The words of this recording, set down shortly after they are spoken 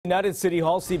Tonight at City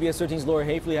Hall, CBS 13's Laura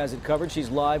Hafley has it covered. She's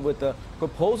live with the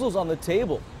proposals on the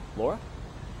table. Laura?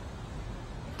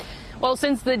 Well,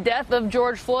 since the death of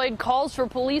George Floyd, calls for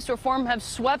police reform have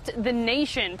swept the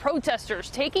nation. Protesters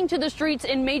taking to the streets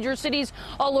in major cities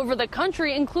all over the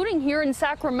country, including here in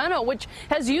Sacramento, which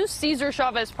has used Cesar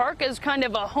Chavez Park as kind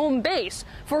of a home base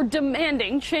for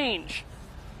demanding change.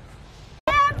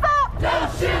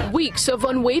 Weeks of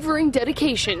unwavering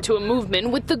dedication to a movement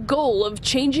with the goal of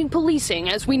changing policing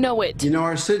as we know it. You know,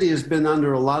 our city has been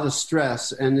under a lot of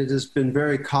stress, and it has been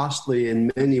very costly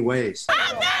in many ways.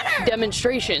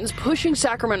 Demonstrations pushing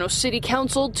Sacramento City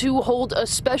Council to hold a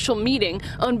special meeting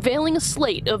unveiling a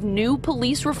slate of new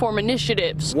police reform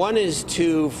initiatives. One is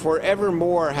to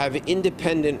forevermore have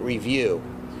independent review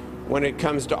when it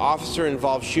comes to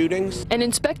officer-involved shootings. An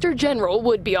inspector general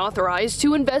would be authorized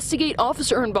to investigate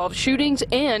officer-involved shootings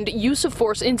and use of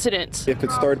force incidents. If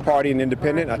it's third-party and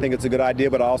independent, I think it's a good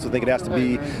idea, but I also think it has to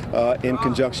be in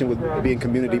conjunction with being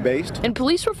community-based. And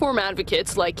police reform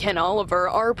advocates like Ken Oliver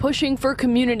are pushing for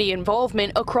community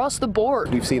involvement across the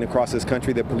board. We've seen across this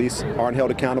country that police aren't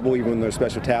held accountable even when there's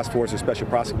special task force or special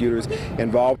prosecutors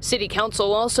involved. City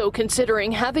Council also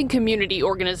considering having community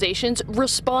organizations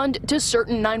respond to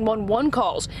certain 911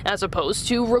 calls as opposed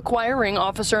to requiring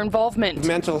officer involvement.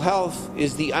 Mental health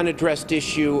is the unaddressed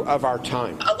issue of our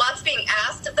time. A lot's being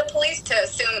asked of the police to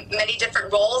assume many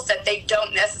different roles that they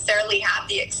don't necessarily have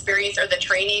the experience or the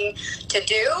training to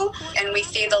do, and we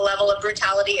see the level of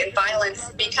brutality and violence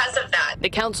because of that. The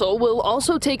council will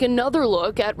also take another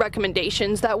look at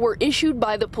recommendations that were issued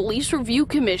by the Police Review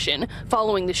Commission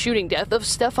following the shooting death of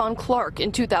Stephon Clark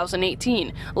in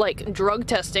 2018, like drug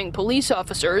testing police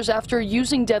officers after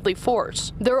using deadly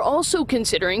force. They're also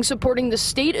considering supporting the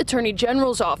state attorney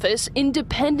general's office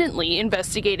independently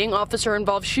investigating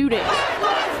officer-involved shootings.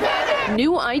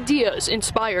 New ideas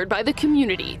inspired by the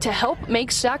community to help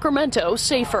make Sacramento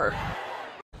safer.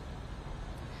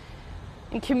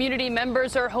 And community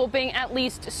members are hoping at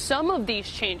least some of these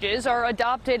changes are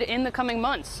adopted in the coming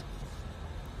months.